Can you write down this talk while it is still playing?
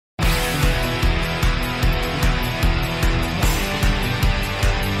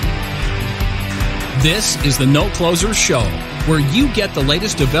This is the Note Closer Show, where you get the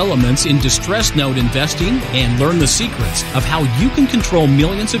latest developments in distressed note investing and learn the secrets of how you can control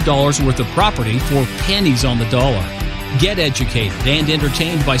millions of dollars worth of property for pennies on the dollar. Get educated and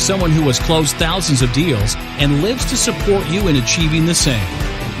entertained by someone who has closed thousands of deals and lives to support you in achieving the same.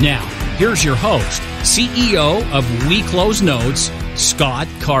 Now, here's your host, CEO of We Close Notes, Scott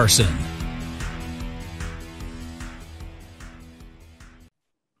Carson.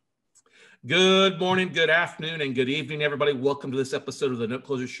 Good morning, good afternoon, and good evening, everybody. Welcome to this episode of the Note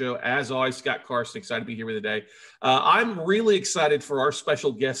Closer Show. As always, Scott Carson, excited to be here with you today. I'm really excited for our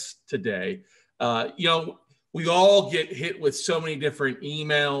special guest today. We all get hit with so many different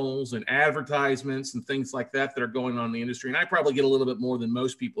emails and advertisements and things like that that are going on in the industry. And I probably get a little bit more than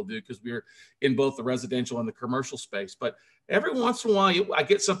most people do because we're in both the residential and the commercial space. But every once in a while, I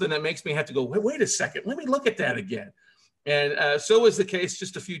get something that makes me have to go, wait a second, let me look at that again. And so was the case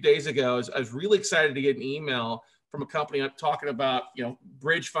just a few days ago. I was really excited to get an email from a company talking about,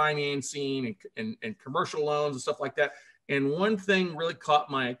 bridge financing and commercial loans and stuff like that. And one thing really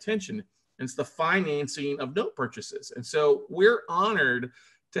caught my attention, and it's the financing of note purchases. And so we're honored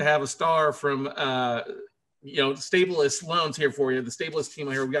to have a star from, Stabilis Loans here for you, the Stabilis team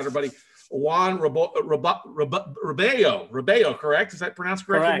here. We got our buddy Juan Robayo, correct? Is that pronounced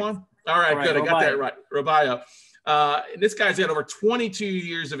correctly, Juan? All right, good. I got that right. Robayo. And this guy's got over 22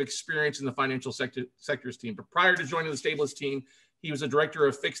 years of experience in the financial sectors team. But prior to joining the Stabilis team, he was a director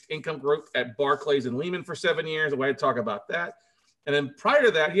of fixed income growth at Barclays and Lehman for 7 years. I want to talk about that. And then prior to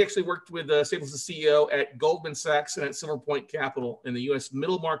that, he actually worked with Stabilis CEO at Goldman Sachs and at Silver Point Capital in the U.S.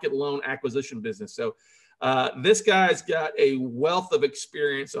 middle market loan acquisition business. So this guy's got a wealth of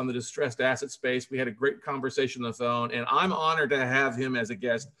experience on the distressed asset space. We had a great conversation on the phone, and I'm honored to have him as a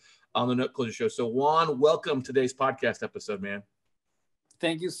guest on the Note Closer Show. So Juan, welcome to today's podcast episode, man.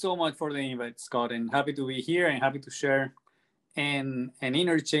 Thank you so much for the invite, Scott, and happy to be here and happy to share and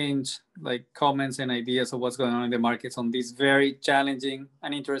interchange like comments and ideas of what's going on in the markets on these very challenging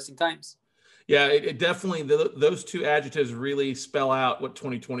and interesting times. Yeah, it definitely, those two adjectives really spell out what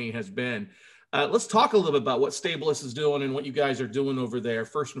 2020 has been. Let's talk a little bit about what Stabilis is doing and what you guys are doing over there,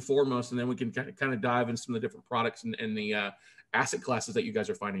 first and foremost, and then we can kind of dive into some of the different products and the asset classes that you guys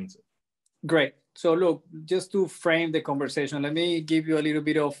are financing. Great. So look, just to frame the conversation, let me give you a little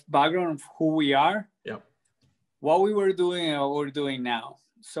bit of background of who we are, what we were doing and what we're doing now.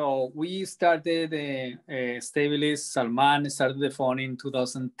 So we started Stabilis, Salman started the fund in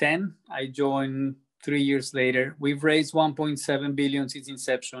 2010. I joined 3 years later. We've raised 1.7 billion since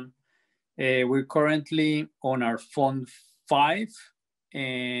inception. We're currently on our Fund 5,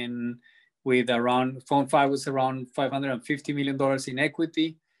 and with around Fund 5 was around $550 million in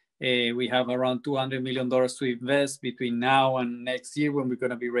equity. We have around $200 million to invest between now and next year when we're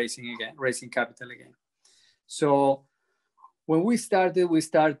going to be raising capital again. So when we started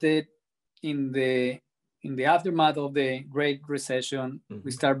in the aftermath of the Great Recession. Mm-hmm.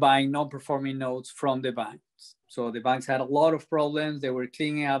 We started buying non-performing notes from the banks. So the banks had a lot of problems. They were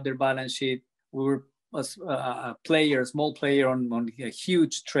cleaning up their balance sheet. We were a small player on a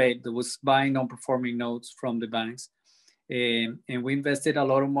huge trade that was buying non-performing notes from the banks. And we invested a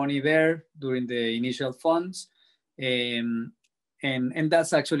lot of money there during the initial funds. And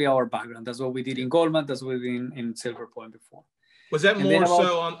that's actually our background. That's what we did in Goldman. That's what we did in Silver Point before. Was that more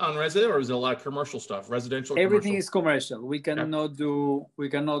so on resident, or was it a lot of commercial stuff? Residential? Everything commercial? Is commercial. We cannot do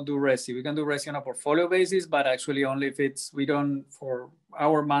resi. We can do resi on a portfolio basis, but actually only if for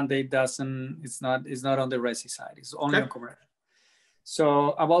our mandate it's not on the resi side. It's only on commercial.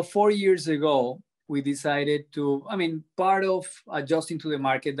 So about 4 years ago, we decided part of adjusting to the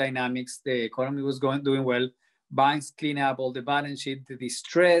market dynamics, the economy was doing well. Banks clean up all the balance sheet, the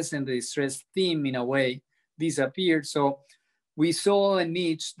distress theme in a way disappeared. So we saw a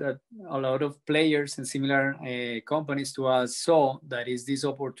niche that a lot of players and similar companies to us saw, that is this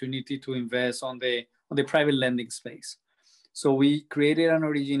opportunity to invest on the private lending space. So we created an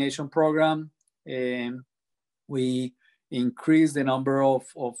origination program, and we increased the number of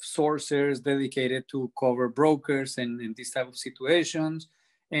sourcers dedicated to cover brokers and these type of situations.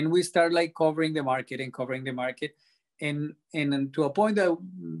 And we start covering the market. And to a point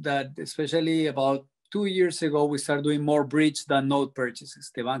that especially about 2 years ago, we started doing more bridge than note purchases.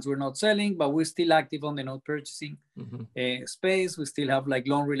 The banks were not selling, but we're still active on the note purchasing space. We still have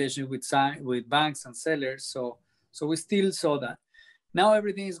loan relations with banks and sellers. So we still saw that. Now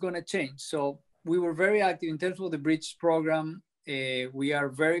everything is going to change. So we were very active in terms of the bridge program. We are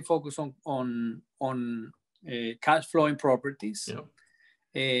very focused on cash flowing properties. Yeah.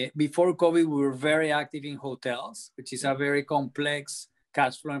 Before COVID, we were very active in hotels, which is a very complex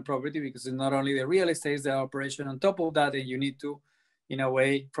cash flowing property, because it's not only the real estate, it's the operation on top of that, and you need to, in a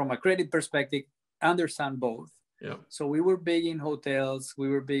way, from a credit perspective, understand both. Yeah. So we were big in hotels, we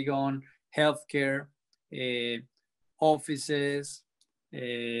were big on healthcare, offices,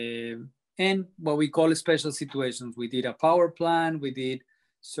 and what we call special situations. We did a power plant, we did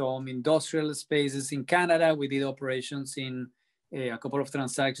some industrial spaces in Canada, we did operations in a couple of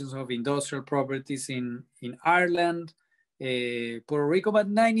transactions of industrial properties in Ireland, Puerto Rico, but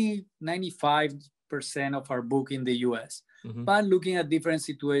 95% of our book in the US. Mm-hmm. But looking at different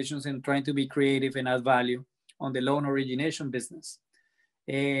situations and trying to be creative and add value on the loan origination business.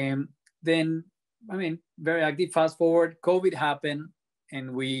 Then, I mean, very active. Fast forward, COVID happened,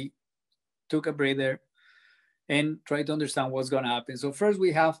 and we took a breather and tried to understand what's going to happen. So first,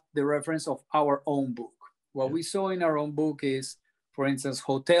 we have the reference of our own book. What we saw in our own book is, for instance,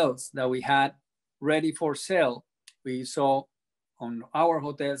 hotels that we had ready for sale. We saw on our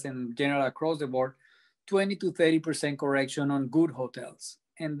hotels and general across the board, 20 to 30% correction on good hotels.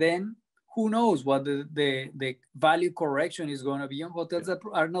 And then who knows what the value correction is going to be on hotels that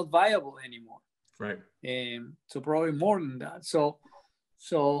are not viable anymore. Right. So probably more than that. So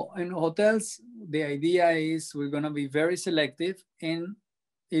in hotels, the idea is we're going to be very selective, and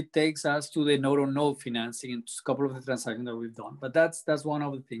it takes us to the node-on-node financing in a couple of the transactions that we've done. But that's one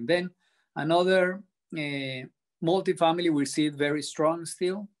of the things. Then another multifamily, we see it very strong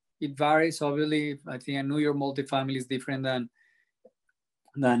still. It varies, obviously. I think a New York multifamily is different than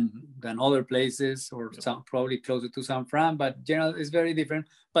other places, or some, probably closer to San Fran, but generally it's very different.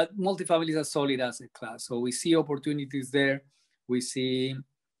 But multifamily is a solid asset class. So we see opportunities there. We see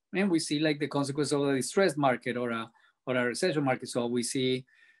like the consequence of a distressed market or a recession market. So we see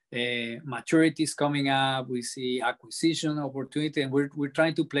maturities coming up. We see acquisition opportunity, and we're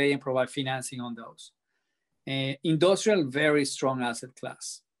trying to play and provide financing on those. Industrial, very strong asset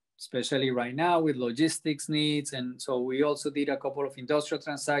class, especially right now with logistics needs. And so we also did a couple of industrial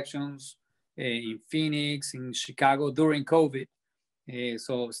transactions in Phoenix, in Chicago during COVID.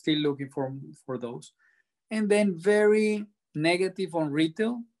 So still looking for those. And then very negative on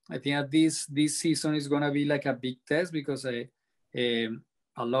retail. I think that this season is going to be like a big test, because a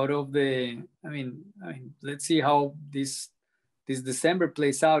lot of the, I mean, let's see how this December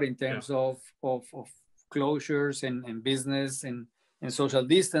plays out in terms of closures and business and social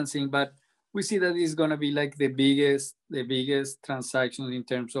distancing. But we see that it's going to be like the biggest transactions in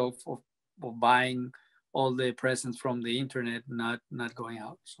terms of buying all the presents from the internet, not going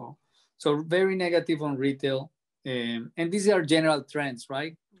out. So very negative on retail. And these are general trends,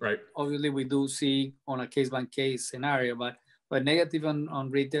 right? Right. Obviously, we do see on a case-by-case scenario, but negative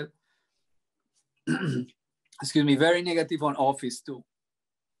on retail. Excuse me, very negative on office too.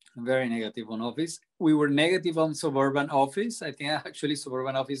 Very negative on office. We were negative on suburban office. I think actually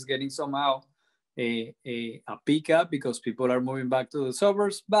suburban office is getting somehow a pickup because people are moving back to the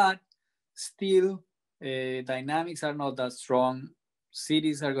suburbs, but still dynamics are not that strong.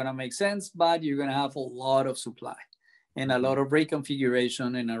 Cities are going to make sense, but you're going to have a lot of supply and a lot of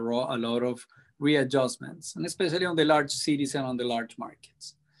reconfiguration and a lot of readjustments, and especially on the large cities and on the large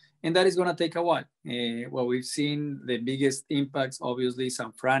markets. And that is going to take a while. Well, we've seen the biggest impacts, obviously,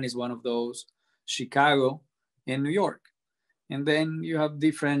 San Fran is one of those, Chicago, and New York. And then you have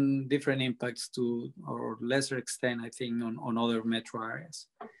different impacts to, or lesser extent, I think, on other metro areas.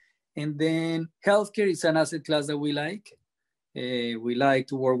 And then healthcare is an asset class that we like. We like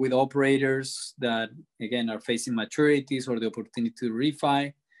to work with operators that, again, are facing maturities or the opportunity to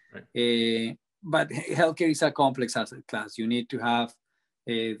refi. Right. But healthcare is a complex asset class. You need to have,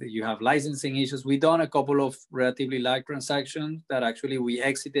 you have licensing issues. We've done a couple of relatively large transactions that actually we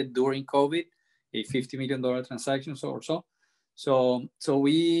exited during COVID, a $50 million transaction or so. So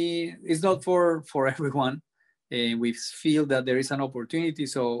it's not for everyone. We feel that there is an opportunity.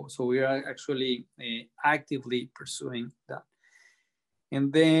 So we are actually actively pursuing that.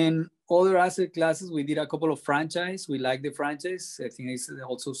 And then other asset classes, we did a couple of franchise. We like the franchise. I think it's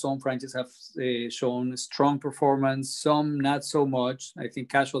also some franchises have shown strong performance, some not so much. I think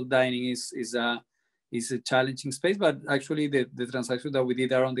casual dining is a challenging space, but actually the transactions that we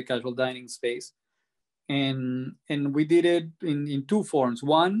did are on the casual dining space. And we did it in two forms.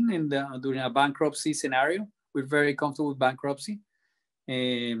 One, during a bankruptcy scenario. We're very comfortable with bankruptcy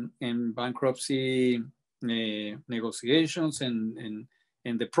and bankruptcy negotiations and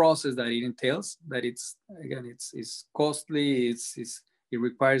the process that it entails. That it's costly. It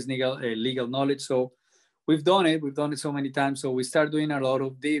requires legal knowledge. So we've done it. We've done it so many times. So we start doing a lot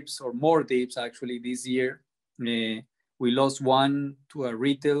of dips, or more dips actually this year. We lost one to a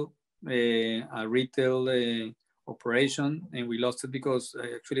retail operation, and we lost it because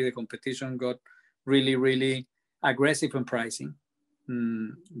actually the competition got really, really aggressive in pricing.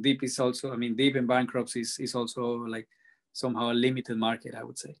 Deep is also, I mean, deep in bankruptcy is also like somehow a limited market, I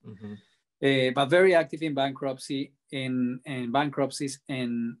would say. But very active in bankruptcy, in bankruptcies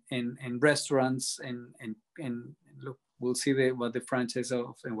and restaurants, and look, we'll see what the franchise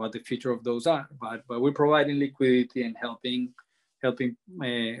of and what the future of those are. But we're providing liquidity and helping helping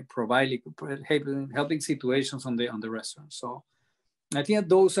situations on the restaurant. So I think that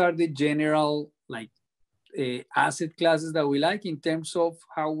those are the general like asset classes that we like. In terms of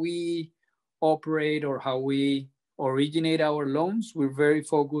how we operate or how we originate our loans, we're very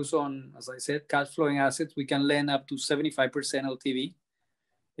focused on, as I said, cash flowing assets. We can lend up to 75% LTV.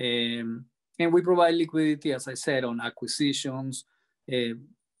 And we provide liquidity, as I said, on acquisitions,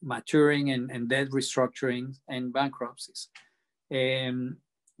 maturing and debt restructuring and bankruptcies.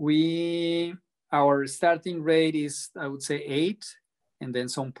 Our starting rate is, I would say, 8 and then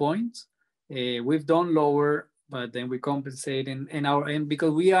some points. We've done lower, but then we compensate and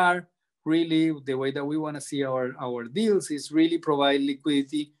because we are really, the way that we want to see our deals is really provide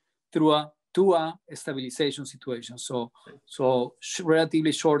liquidity to a stabilization situation. So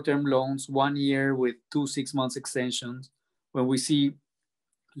relatively short-term loans, 1 year with 2 6-month extensions when we see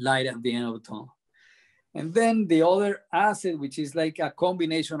light at the end of the tunnel. And then the other asset, which is like a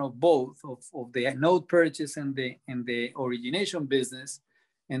combination of both of the note purchase and the origination business.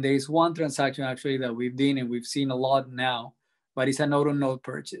 And there is one transaction actually that we've done and we've seen a lot now, but it's a note-on-note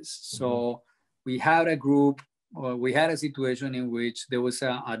purchase. So we had a situation in which there was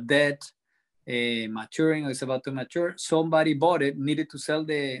a debt maturing, it's about to mature. Somebody bought it, needed to sell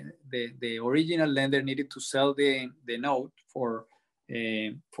the original lender needed to sell the note for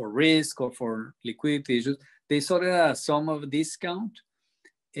risk or for liquidity issues. They sold it at a sum of discount.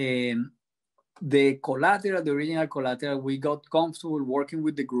 The collateral, the original collateral, we got comfortable working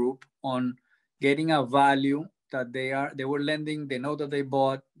with the group on getting a value that they were lending the note that they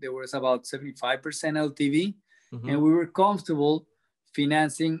bought. There was about 75% LTV, and we were comfortable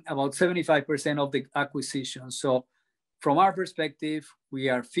financing about 75% of the acquisition. So from our perspective, we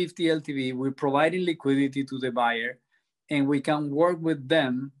are 50 LTV, we're providing liquidity to the buyer, and we can work with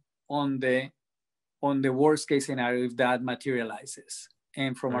them on the worst case scenario if that materializes.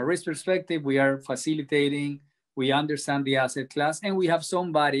 And from a risk perspective, we are facilitating, we understand the asset class, and we have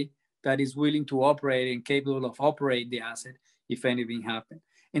somebody that is willing to operate and capable of operate the asset if anything happens.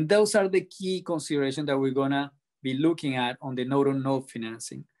 And those are the key considerations that we're gonna be looking at on the note-on-note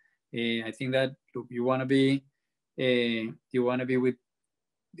financing. I think that look, you wanna be with,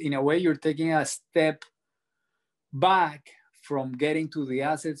 in a way, you're taking a step back from getting to the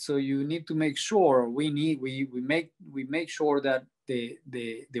asset. So you need to make sure we make sure that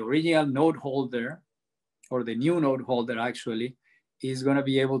the original note holder or the new note holder actually is going to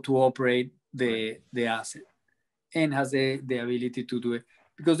be able to operate the asset and has the ability to do it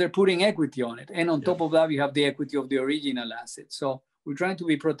because they're putting equity on it. And on top of that, we have the equity of the original asset. So we're trying to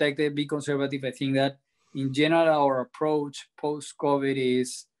be protected, be conservative. I think that in general, our approach post-COVID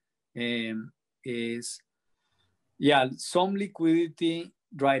is some liquidity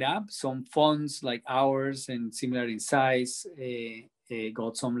dried up, some funds like ours and similar in size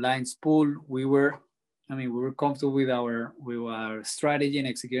got some lines pulled. We were comfortable with our strategy and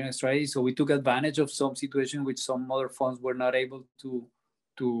executing a strategy. So we took advantage of some situation which some other funds were not able to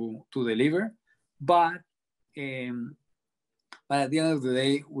deliver. But at the end of the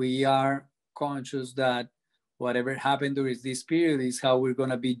day, we are conscious that whatever happened during this period is how we're going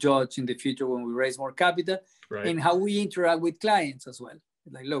to be judged in the future when we raise more capital, and how we interact with clients as well.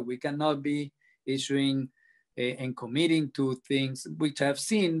 Like, look, we cannot be issuing and committing to things which I've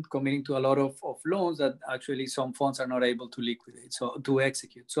seen committing to a lot of loans that actually some funds are not able to liquidate, so to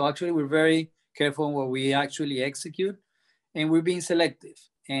execute. So actually we're very careful on what we actually execute, and we're being selective.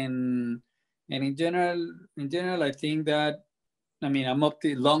 And in general, I think that, I'm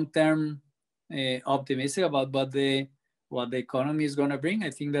long-term optimistic about what the economy is going to bring.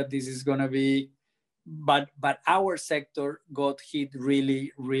 I think that this is going to be, but our sector got hit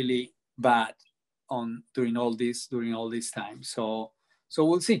really, really bad during all this time. So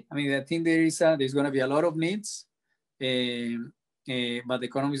we'll see. I think there's going to be a lot of needs, but the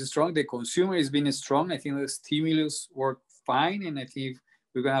economy is strong. The consumer is being strong. I think the stimulus worked fine, and I think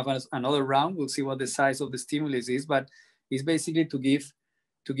we're going to have another round. We'll see what the size of the stimulus is, but it's basically to give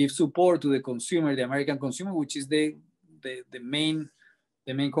support to the consumer, the American consumer, which is the main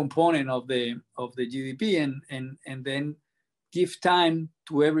component of the GDP, and then give time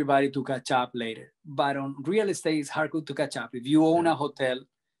to everybody to catch up later. But on real estate, it's hard to catch up. If you own a hotel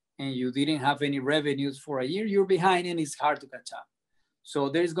and you didn't have any revenues for a year, you're behind and it's hard to catch up. So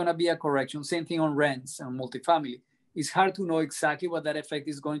there's going to be a correction. Same thing on rents and multifamily. It's hard to know exactly what that effect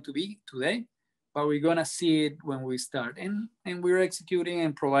is going to be today, but we're going to see it when we start. And we're executing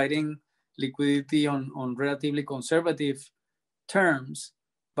and providing liquidity on relatively conservative terms,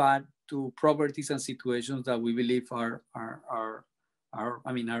 but to properties and situations that we believe are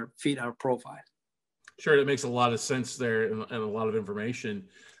fit our profile. Sure, that makes a lot of sense there and a lot of information.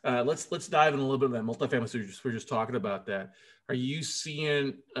 Let's dive in a little bit of that multifamily. So we're just talking about that. Are you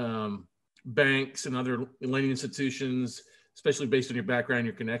seeing banks and other lending institutions, especially based on your background,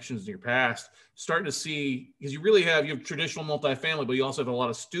 your connections, and your past, starting to see, because you have traditional multifamily, but you also have a lot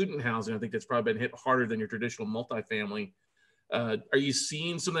of student housing. I think that's probably been hit harder than your traditional multifamily. Are you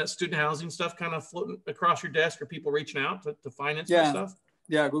seeing some of that student housing stuff kind of floating across your desk, or people reaching out to finance that stuff?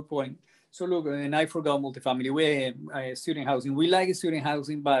 Yeah, good point. So look, and I forgot multifamily. We student housing. We like student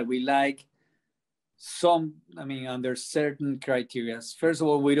housing, but we like under certain criteria. First of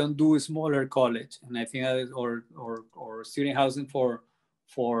all, we don't do a smaller college, and I think or student housing for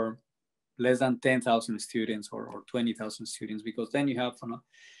less than 10,000 students or 20,000 students, because then you have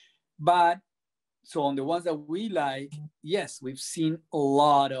but so on the ones that we like, yes, we've seen a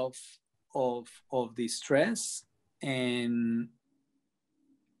lot of distress, and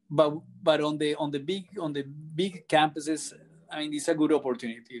but on the big campuses, I mean, it's a good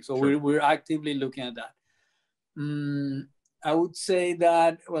opportunity. So sure. we're actively looking at that. I would say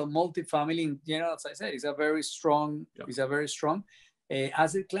that, well, multifamily in general, as I said, is a very strong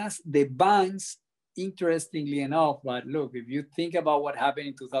asset class. The banks, interestingly enough, but look, if you think about what happened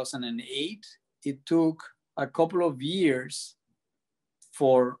in 2008, it took a couple of years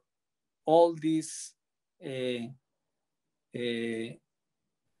for all these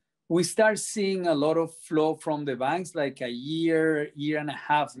we start seeing a lot of flow from the banks, like a year and a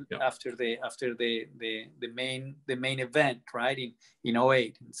half after the main event, right? In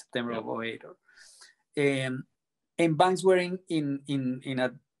 08, in September of 08. And banks were in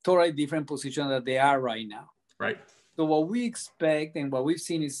a totally different position that they are right now. Right. So what we expect and what we've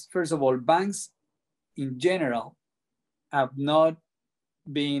seen is, first of all, banks in general have not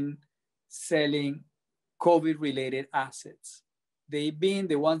been selling COVID-related assets. They've been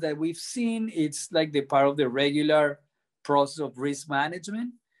the ones that we've seen. It's like the part of the regular process of risk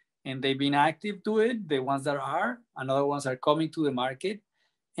management, and they've been active to it. The ones that are, and other ones are coming to the market.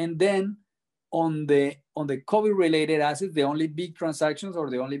 And then on the COVID-related assets, the only big transactions or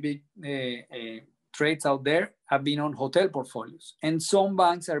the only big trades out there have been on hotel portfolios. And some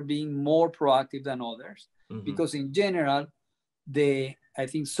banks are being more proactive than others, because in general, I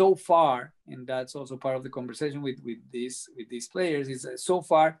think so far, and that's also part of the conversation with these players, is that so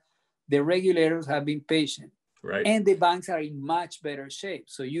far the regulators have been patient, right? And the banks are in much better shape.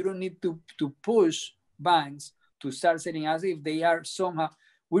 So you don't need to push banks to start selling as if they are somehow.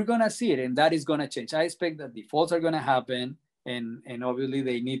 We're gonna see it, and that is gonna change. I expect that defaults are gonna happen, and obviously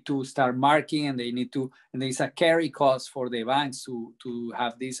they need to start marking, and there's a carry cost for the banks to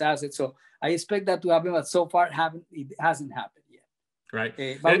have these assets. So I expect that to happen, but so far it hasn't happened. Right.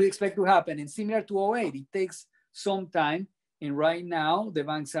 But we expect to happen. And similar to 08, it takes some time. And right now, the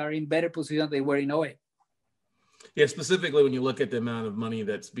banks are in better position than they were in 08. Yeah, specifically when you look at the amount of money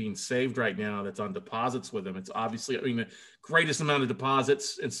that's being saved right now that's on deposits with them, it's obviously, the greatest amount of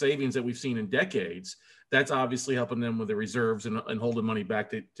deposits and savings that we've seen in decades. That's obviously helping them with the reserves and holding money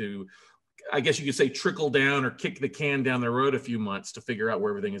back to, I guess you could say, trickle down or kick the can down the road a few months to figure out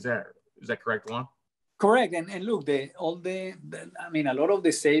where everything is at. Is that correct, Juan? Correct. And look, a lot of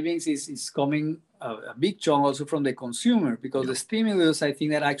the savings is coming, a big chunk also from the consumer, because the stimulus, I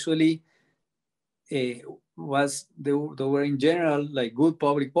think that actually they were in general like good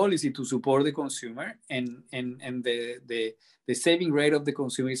public policy to support the consumer, and the saving rate of the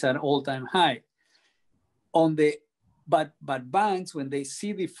consumer is at an all-time high. But banks, when they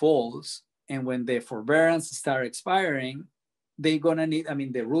see defaults and when the forbearance start expiring, they're gonna need,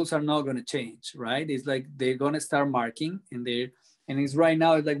 the rules are not gonna change, right? It's like they're gonna start marking, and it's right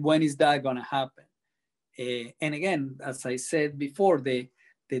now, it's like, when is that gonna happen? And again, as I said before, the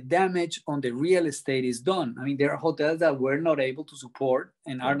damage on the real estate is done. There are hotels that were not able to support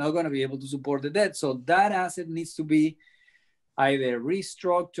and are not gonna be able to support the debt. So that asset needs to be either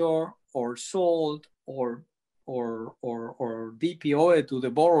restructured or sold or DPO'd to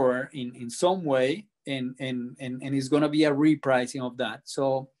the borrower in some way. And it's going to be a repricing of that.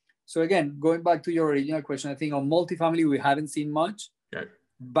 So again, going back to your original question, I think on multifamily, we haven't seen much. Okay.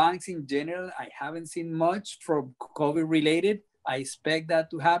 Banks in general, I haven't seen much from COVID related. I expect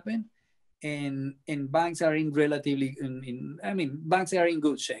that to happen. and banks are in relatively banks are in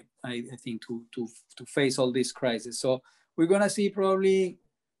good shape, I think, to face all this crisis. So we're gonna see probably,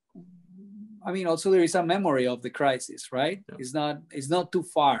 also there is a memory of the crisis, right? Yeah. It's not too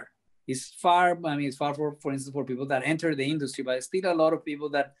far. It's far, it's far for instance, for people that enter the industry, but still a lot of people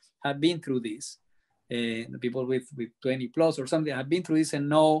that have been through this. The people with 20 plus or something have been through this and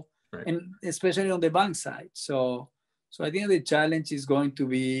know, right. And especially on the bank side. So I think the challenge is going to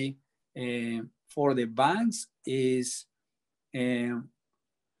be for the banks is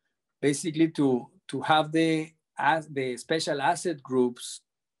basically to have the special asset groups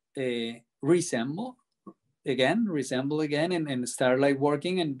resemble again and start like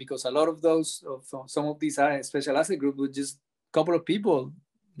working. And because a lot of those some of these special asset groups were just a couple of people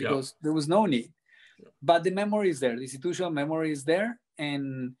because there was no need. But the memory is there, the institutional memory is there,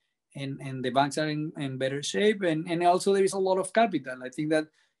 and the banks are in better shape, and also there is a lot of capital. I think that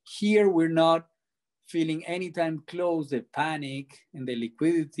here we're not feeling anytime close the panic and the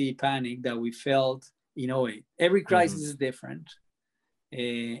liquidity panic that we felt in 2008. Every crisis is different,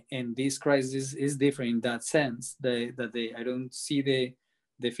 and this crisis is different in that sense. I don't see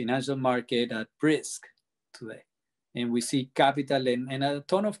the financial market at risk today. And we see capital, and a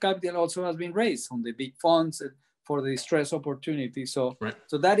ton of capital also has been raised on the big funds for the distress opportunity. So, right.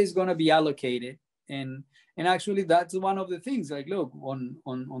 So that is going to be allocated. And actually, that's one of the things. Like, look,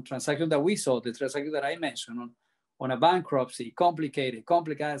 on transactions that we saw, the transaction that I mentioned on a bankruptcy, complex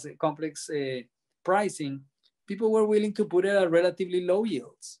pricing, people were willing to put it at relatively low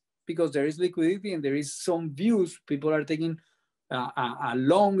yields because there is liquidity and there is some views. People are taking a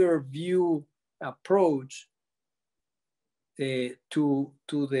longer view approach to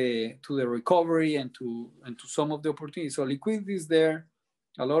the recovery and to some of the opportunities. So liquidity is there,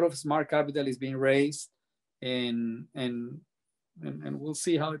 a lot of smart capital is being raised, and we'll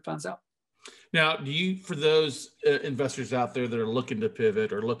see how it pans out. Now, do you, for those investors out there that are looking to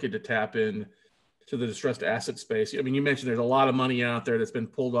pivot or looking to tap in to the distressed asset space, I mean, you mentioned there's a lot of money out there that's been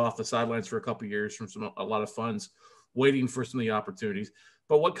pulled off the sidelines for a couple of years from a lot of funds waiting for some of the opportunities.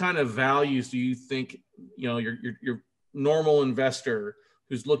 But what kind of values do you think, your normal investor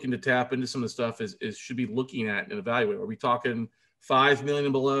who's looking to tap into some of the stuff is should be looking at and evaluating? Are we talking 5 million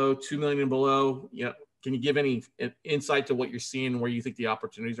and below, 2 million and below? Can you give any insight to what you're seeing and where you think the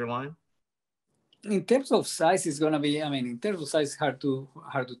opportunities are lying? In terms of size, it's going to be, in terms of size, hard to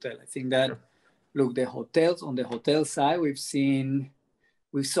tell. I think that, look, the hotels, on the hotel side, we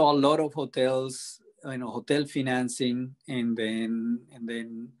saw a lot of hotels, hotel financing, and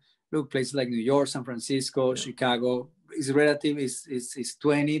then look, places like New York, San Francisco, Chicago, is relative, is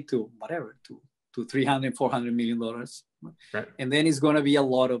 20 to whatever, to $300, $400 million. Right. And then it's going to be a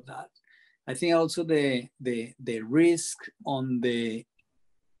lot of that. I think also the risk on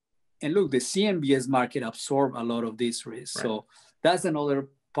and look, the CMBS market absorbed a lot of this risk. Right. So that's another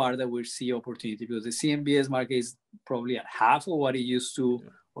part that we see opportunity, because the CMBS market is probably at half of what it used to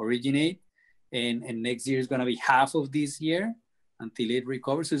originate. And next year is going to be half of this year until it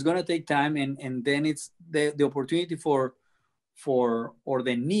recovers. So it's going to take time. And then it's the opportunity or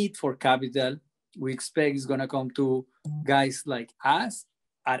the need for capital, we expect is going to come to guys like us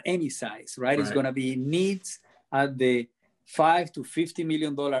at any size, right? It's going to be needs at the $5 to $50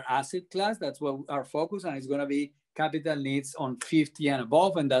 million asset class. That's what our focus, and it's going to be capital needs on 50 and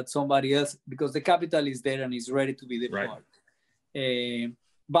above, and that's somebody else, because the capital is there and is ready to be deployed. Right.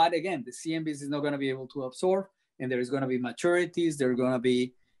 But again, the CMBS is not going to be able to absorb, and there is going to be maturities. There are going to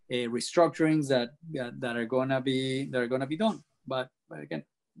be restructurings that are going to be done. But again,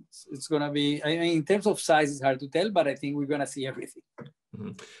 it's going to be. In terms of size, it's hard to tell, but I think we're going to see everything.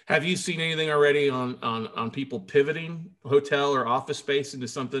 Mm-hmm. Have you seen anything already on people pivoting hotel or office space into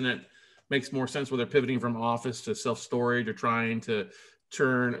something that makes more sense, where they're pivoting from office to self-storage, or trying to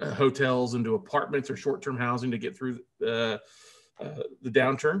turn hotels into apartments or short-term housing to get through the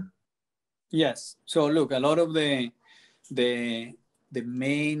downturn? Yes. So look, a lot of the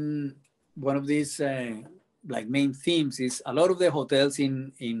main, one of these main themes is a lot of the hotels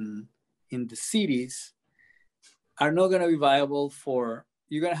in the cities are not going to be viable for,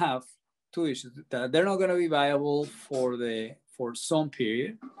 you're going to have two issues, that they're not going to be viable for some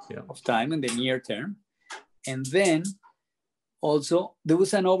period of time in the near term. And then also there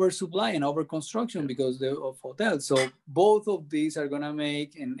was an oversupply and overconstruction because of hotels. So both of these are going to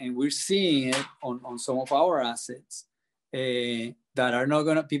make, and we're seeing it on some of our assets, that are not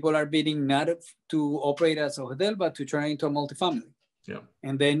going to, people are bidding not to operate as a hotel, but to turn into a multifamily. Yeah.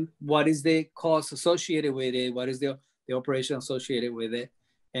 And then what is the cost associated with it? What is the operation associated with it?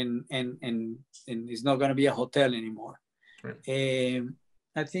 And it's not going to be a hotel anymore. Right.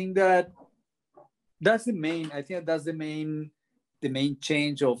 I think that that's the main. I think that's the main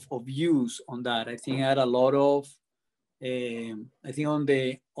change of use on that. I think I had a lot of. I think on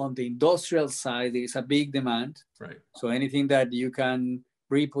the industrial side, there is a big demand. Right. So anything that you can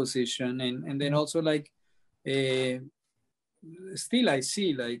reposition, and then also like, still I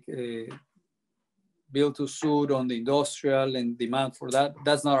see like build to suit on the industrial and demand for that.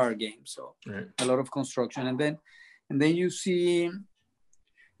 That's not our game. So right. A lot of construction, and then you see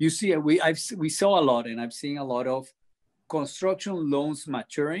we saw a lot, and I've seen a lot of construction loans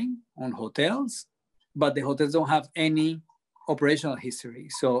maturing on hotels, but the hotels don't have any operational history.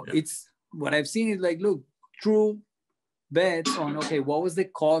 So it's what I've seen is like, look, true bets on, okay, what was the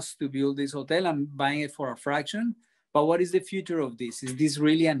cost to build this hotel? I'm buying it for a fraction, but what is the future of this? Is this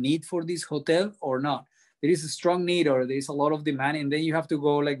really a need for this hotel or not? There is a strong need, or there is a lot of demand, and then you have to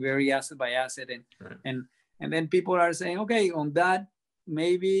go like very asset by asset, and then people are saying, okay, on that,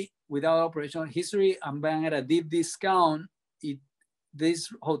 maybe without operational history, I'm buying at a deep discount.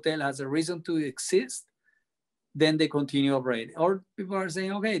 This hotel has a reason to exist, then they continue operating. Or people are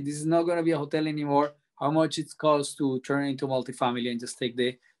saying, okay, this is not going to be a hotel anymore. How much it costs to turn into multifamily, and just take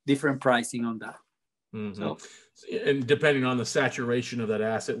the different pricing on that. Mm-hmm. So, and depending on the saturation of that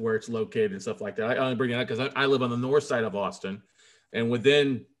asset, where it's located and stuff like that. I only bring it up because I live on the north side of Austin, and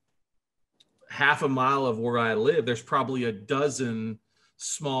within half a mile of where I live, there's probably a dozen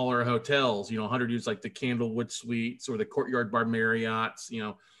smaller hotels, 100 units, like the Candlewood Suites or the Courtyard Bar Marriotts,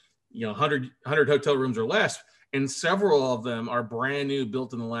 100 hotel rooms or less. And several of them are brand new,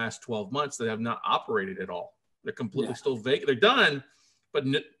 built in the last 12 months, that have not operated at all. They're completely still vacant. They're done, but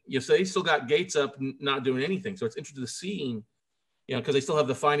so they still got gates up, not doing anything. So it's interesting to see, because they still have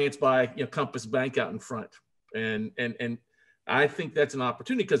the finance by Compass Bank out in front. And I think that's an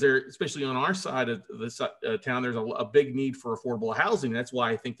opportunity, because they're, especially on our side of the town, there's a big need for affordable housing. That's why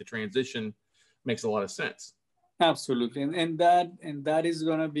I think the transition makes a lot of sense. Absolutely, and that is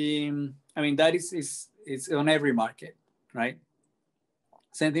going to be. I mean, that is on every market, right?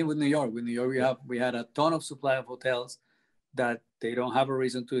 Same thing with New York. With New York, we had a ton of supply of hotels that they don't have a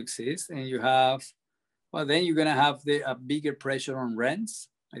reason to exist, and then you're going to have a bigger pressure on rents.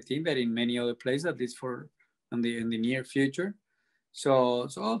 I think that in many other places, at least in the near future. So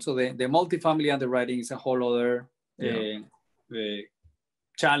also the multifamily underwriting is a whole other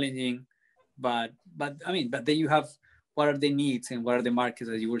challenging, but then you have, what are the needs and what are the markets,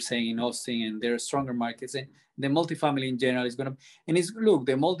 as you were saying, in Austin, and there are stronger markets, and the multifamily in general is going to, and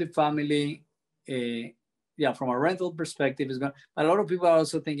the multifamily, from a rental perspective is going, but a lot of people are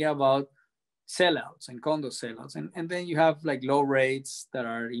also thinking about sellouts and condo sellouts, and then you have like low rates that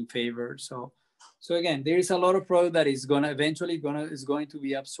are in favor. So again, there is a lot of product that is going to eventually is going to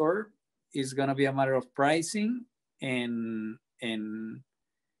be absorbed. It's going to be a matter of pricing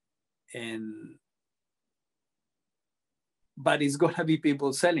but it's going to be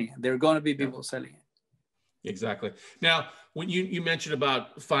people selling it. There are going to be people selling it. Exactly. Now, when you mentioned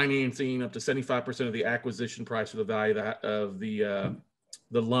about financing up to 75% of the acquisition price or the value of the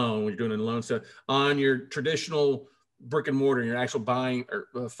loan, when you're doing a loan, so on your traditional brick and mortar, you're actually buying or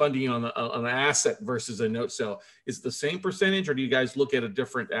funding on an asset versus a note sale, is it the same percentage, or do you guys look at a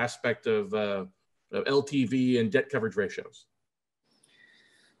different aspect of LTV and debt coverage ratios?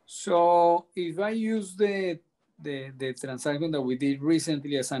 So if I use the transaction that we did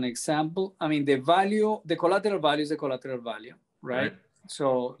recently as an example, I mean, the collateral value is the collateral value, right?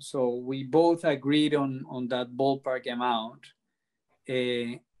 So we both agreed on that ballpark amount.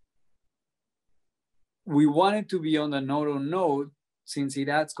 We wanted to be on the note, since it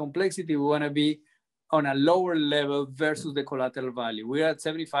adds complexity. We want to be on a lower level versus the collateral value. We're at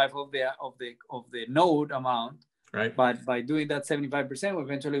 75 of the note amount, right? But by doing that 75%,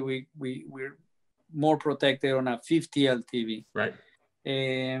 eventually we're more protected on a 50 LTV, right?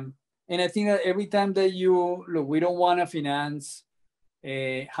 And I think that every time that we don't want to finance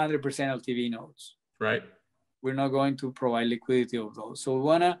 100% LTV notes, right? We're not going to provide liquidity of those. So we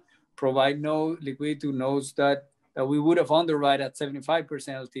want to provide no liquidity to notes that we would have underwritten at 75%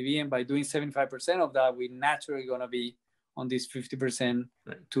 LTV, and by doing 75% of that, we're naturally going to be on this 50%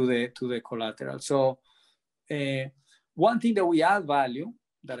 to the collateral. So one thing that we add value,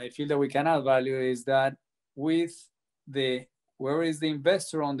 that I feel that we can add value, is that with where is the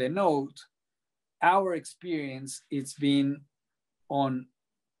investor on the note, our experience, it's been on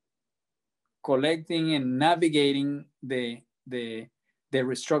collecting and navigating the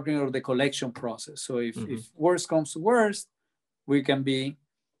restructuring or the collection process. So if worst comes to worst, we can be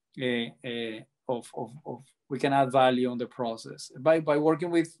we can add value on the process by working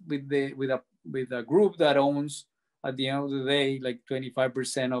with a group that owns, at the end of the day, like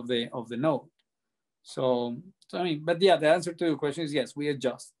 25% of the note. So I mean, but yeah, the answer to your question is yes, we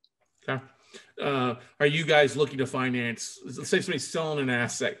adjust. Okay. Are you guys looking to finance, let's say somebody's selling an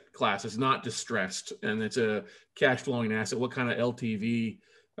asset class, it's not distressed and it's a cash flowing asset. What kind of LTV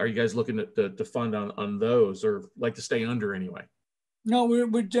are you guys looking to fund on those, or like to stay under anyway? No,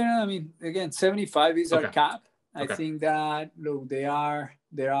 we're generally, I mean, again, 75 is our cap. I Okay. think that, look,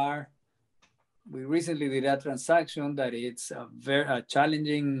 we recently did a transaction that it's a very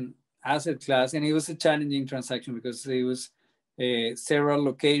challenging asset class. And it was a challenging transaction because it was several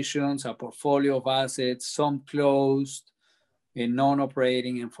locations, a portfolio of assets, some closed and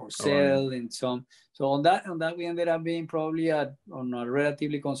non-operating and for sale, and some. So on that we ended up being probably on a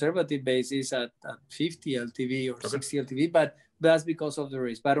relatively conservative basis at 50 LTV or 60 LTV, but that's because of the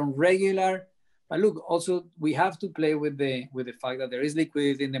risk. But on regular, but look, also we have to play with the fact that there is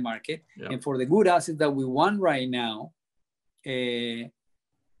liquidity in the market, and for the good assets that we want right now, the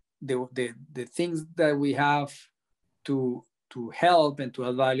things that we have to help and to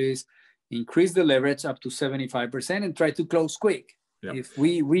add value is increase the leverage up to 75% and try to close quick. If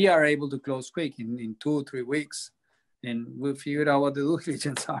we are able to close quick in 2 or 3 weeks, and we'll figure out what the due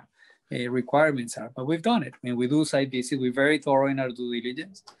diligence requirements are. But we've done it. When we do site visit, we're very thorough in our due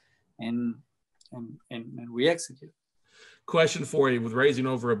diligence, and we execute. Question for you: with raising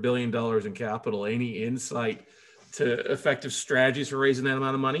over $1 billion in capital, any insight to effective strategies for raising that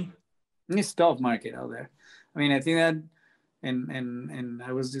amount of money? It's a tough market out there. I mean, I think that, and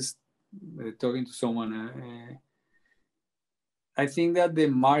I was just talking to someone. I think that the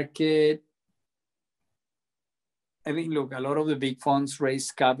market, I mean, look, a lot of the big funds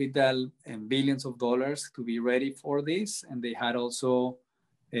raised capital and billions of dollars to be ready for this. And they had also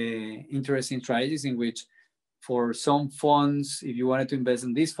interesting strategies in which for some funds, if you wanted to invest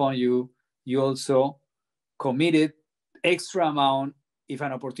in this fund, you also committed extra amount if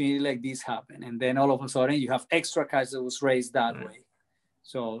an opportunity like this happened. And then all of a sudden you have extra cash that was raised that way.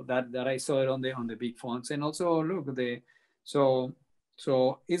 So that I saw it on the big funds. And also look, so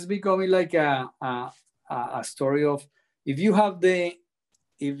it's becoming like a story of if you have the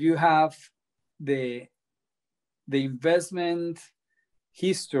investment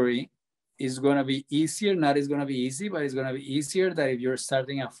history, is going to be easier. Not it's going to be easy, but it's going to be easier than if you're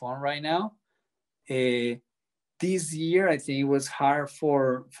starting a fund right now. This year, I think it was hard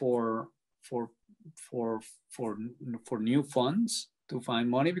for new funds to find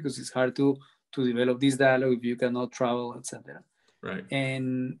money because it's hard to develop this dialogue if you cannot travel, etc. Right.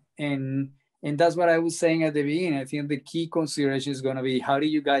 And that's what I was saying at the beginning. I think the key consideration is going to be how do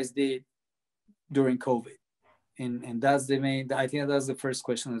you guys did during COVID, and that's the main. I think that's the first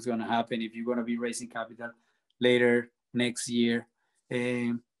question that's going to happen if you're going to be raising capital later next year,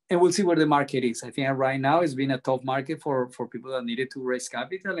 and we'll see where the market is. I think right now it's been a tough market for people that needed to raise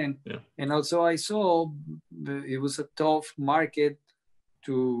capital, and also I saw it was a tough market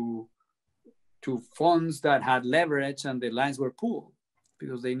to funds that had leverage and the lines were pulled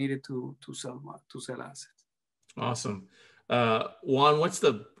because they needed to sell assets. Awesome. Juan, what's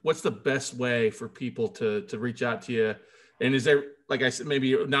the best way for people to reach out to you? And is there, like I said,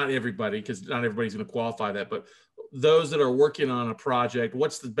 maybe not everybody, because not everybody's going to qualify that, but those that are working on a project,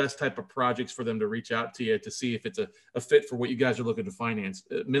 what's the best type of projects for them to reach out to you to see if it's a fit for what you guys are looking to finance?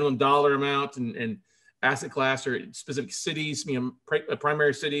 Minimum dollar amount and asset class, or specific cities,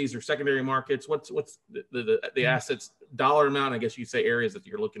 primary cities or secondary markets? What's the assets dollar amount? I guess you say areas that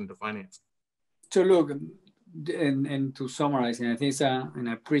you're looking to finance. So look, and to summarize, and I think and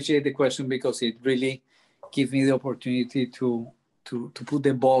I appreciate the question because it really gives me the opportunity to put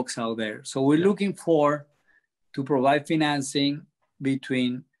the box out there. So we're looking to provide financing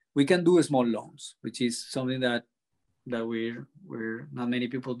between. We can do small loans, which is something that we're not many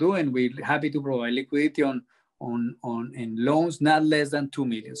people do, and we're happy to provide liquidity on loans not less than 2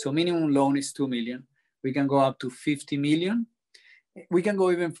 million. So minimum loan is 2 million. We can go up to 50 million. We can go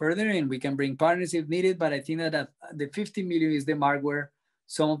even further, and we can bring partners if needed. But I think that the 50 million is the mark where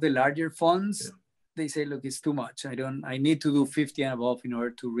some of the larger funds they say, look, it's too much. I need to do 50 and above in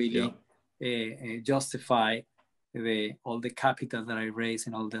order to really justify all the capital that I raise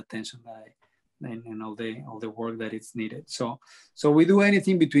and all the attention that and all the work that is needed. So we do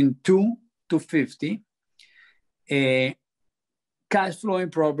anything between 2 to 50. Cash flowing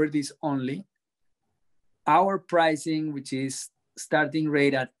properties only. Our pricing, which is starting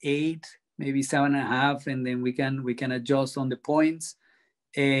rate at 8, maybe 7.5, and then we can adjust on the points.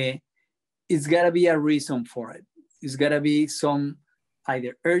 It's gotta be a reason for it. It's gotta be some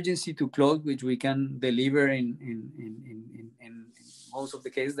either urgency to close, which we can deliver in most of the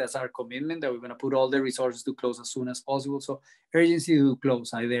cases. That's our commitment, that we're gonna put all the resources to close as soon as possible. So urgency to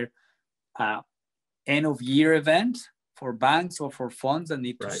close, either end of year event for banks or for funds that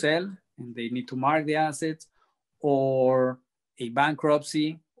need to Right. sell and they need to mark the assets, or a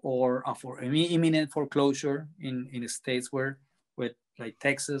bankruptcy, or for imminent foreclosure in states where, with like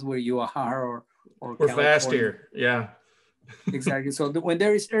Texas, where you are, or We're California. fast here. Yeah. Exactly. So when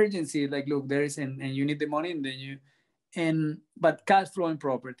there is urgency, like, look, there is, and you need the money, and then but cash flowing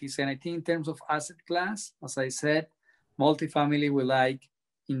properties. And I think in terms of asset class, as I said, multifamily, we like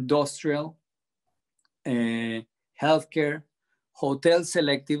industrial, healthcare, hotels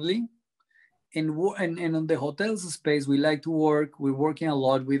selectively. And on the hotels space, we like to work. We're working a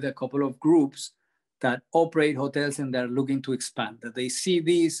lot with a couple of groups that operate hotels and they're looking to expand. That they see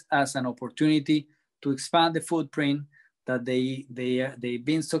this as an opportunity to expand the footprint. That they've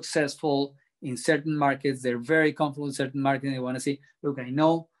been successful in certain markets. They're very comfortable in certain markets. They want to see, look, I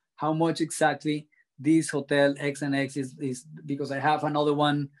know how much exactly this hotel X and X is because I have another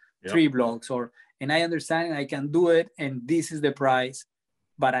one, Yep. 3 blocks, and I understand and I can do it, and this is the price,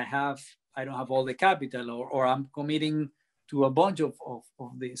 but I don't have all the capital, or I'm committing to a bunch of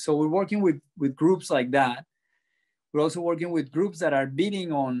this. So we're working with groups like that. We're also working with groups that are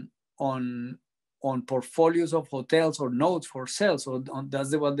bidding on portfolios of hotels or nodes for sale. So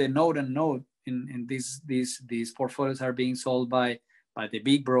that's what the node and node, and these portfolios are being sold by the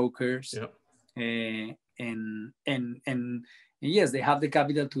big brokers. Yep. And yes, they have the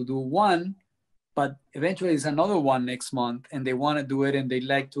capital to do one, but eventually it's another one next month, and they want to do it, and they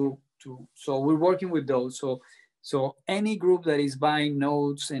like to. So we're working with those. So any group that is buying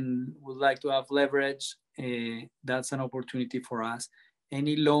nodes and would like to have leverage, that's an opportunity for us.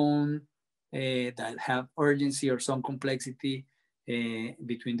 Any loan that have urgency or some complexity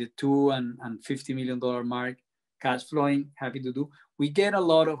between the $2 and $50 million mark, cash flowing, happy to do. I get a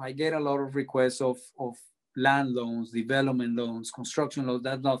lot of requests of land loans, development loans, construction loans.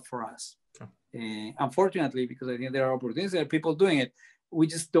 That's not for us. Okay. Unfortunately, because I think there are opportunities, there are people doing it. We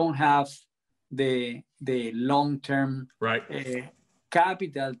just don't have the long-term right.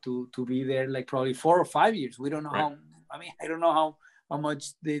 Capital to be there, like probably 4 or 5 years. We don't know right. I don't know how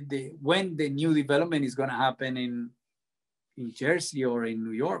much when the new development is going to happen in Jersey or in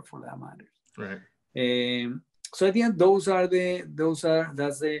New York, for that matter. Right. So I think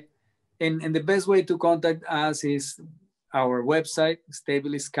and the best way to contact us is our website,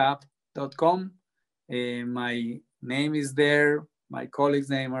 stabiliscap.com. My name is there. My colleagues'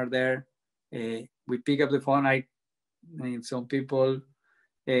 name are there. We pick up the phone. Some people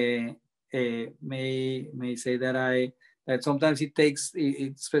may say that sometimes it takes,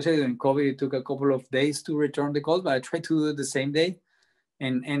 especially during COVID, it took a couple of days to return the call, but I try to do it the same day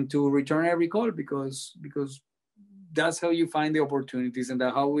and to return every call because that's how you find the opportunities, and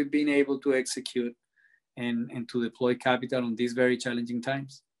that's how we've been able to execute and to deploy capital on these very challenging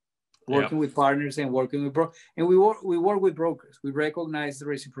times. Working with partners and working with and we work with brokers. We recognize the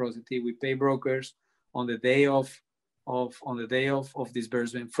reciprocity. We pay brokers on the day of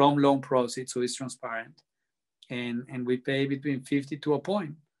disbursement from loan proceeds, so it's transparent, and we pay between 50 to a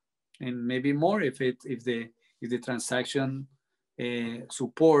point, and maybe more if the transaction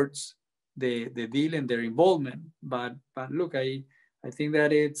supports the deal and their involvement. But look, I think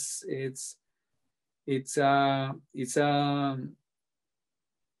that it's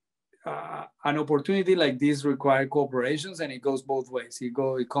an opportunity like this requires cooperations, and it goes both ways.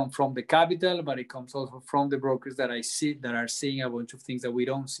 It comes from the capital, but it comes also from the brokers that are seeing a bunch of things that we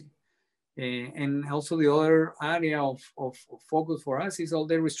don't see. And also the other area of focus for us is all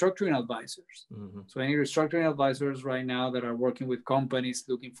the restructuring advisors. Mm-hmm. So any restructuring advisors right now that are working with companies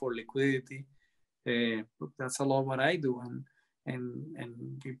looking for liquidity, that's a lot what I do.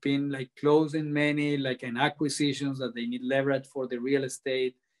 And we've been like closing many acquisitions that they need leverage for the real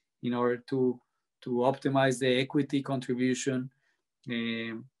estate in order to optimize the equity contribution.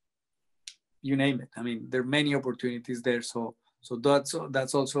 You name it. I mean, there are many opportunities there. So that's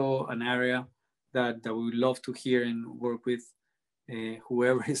also an area that we would love to hear and work with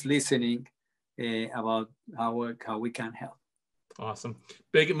whoever is listening about how we can help. Awesome.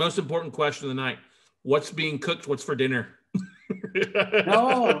 Big, most important question of the night. What's being cooked? What's for dinner?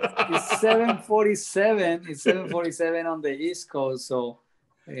 No, it's 7:47. It's 7:47 on the East Coast. So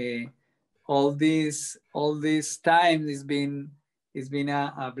all this time it's been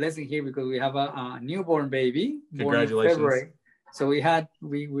a blessing here because we have a newborn baby born in February. So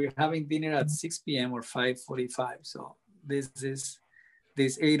we're having dinner at 6 p.m. or 5:45. So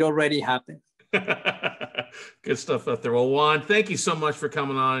it already happened. Good stuff out there. Well, Juan, thank you so much for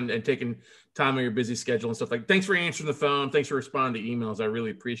coming on and taking time on your busy schedule and stuff. Thanks for answering the phone. Thanks for responding to emails. I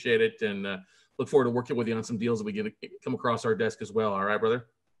really appreciate it, and look forward to working with you on some deals that we get come across our desk as well. All right, brother.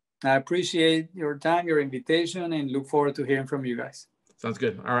 I appreciate your time, your invitation, and look forward to hearing from you guys. Sounds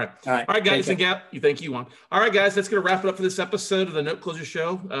good. All right. All right, guys. Thank you, Juan. All right, guys. That's going to wrap it up for this episode of the Note Closer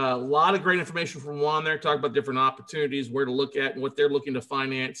Show. A lot of great information from Juan there, talking about different opportunities, where to look at, and what they're looking to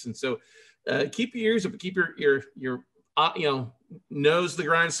finance. And so, keep your ears up, keep your nose to the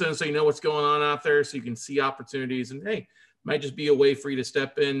grindstone, so you know what's going on out there, so you can see opportunities. And hey, might just be a way for you to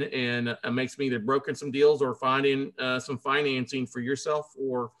step in and make some either brokering some deals or finding some financing for yourself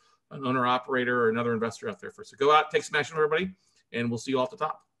or an owner operator or another investor out there. So go out, take some action, everybody, and we'll see you off the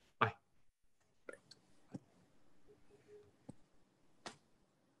top.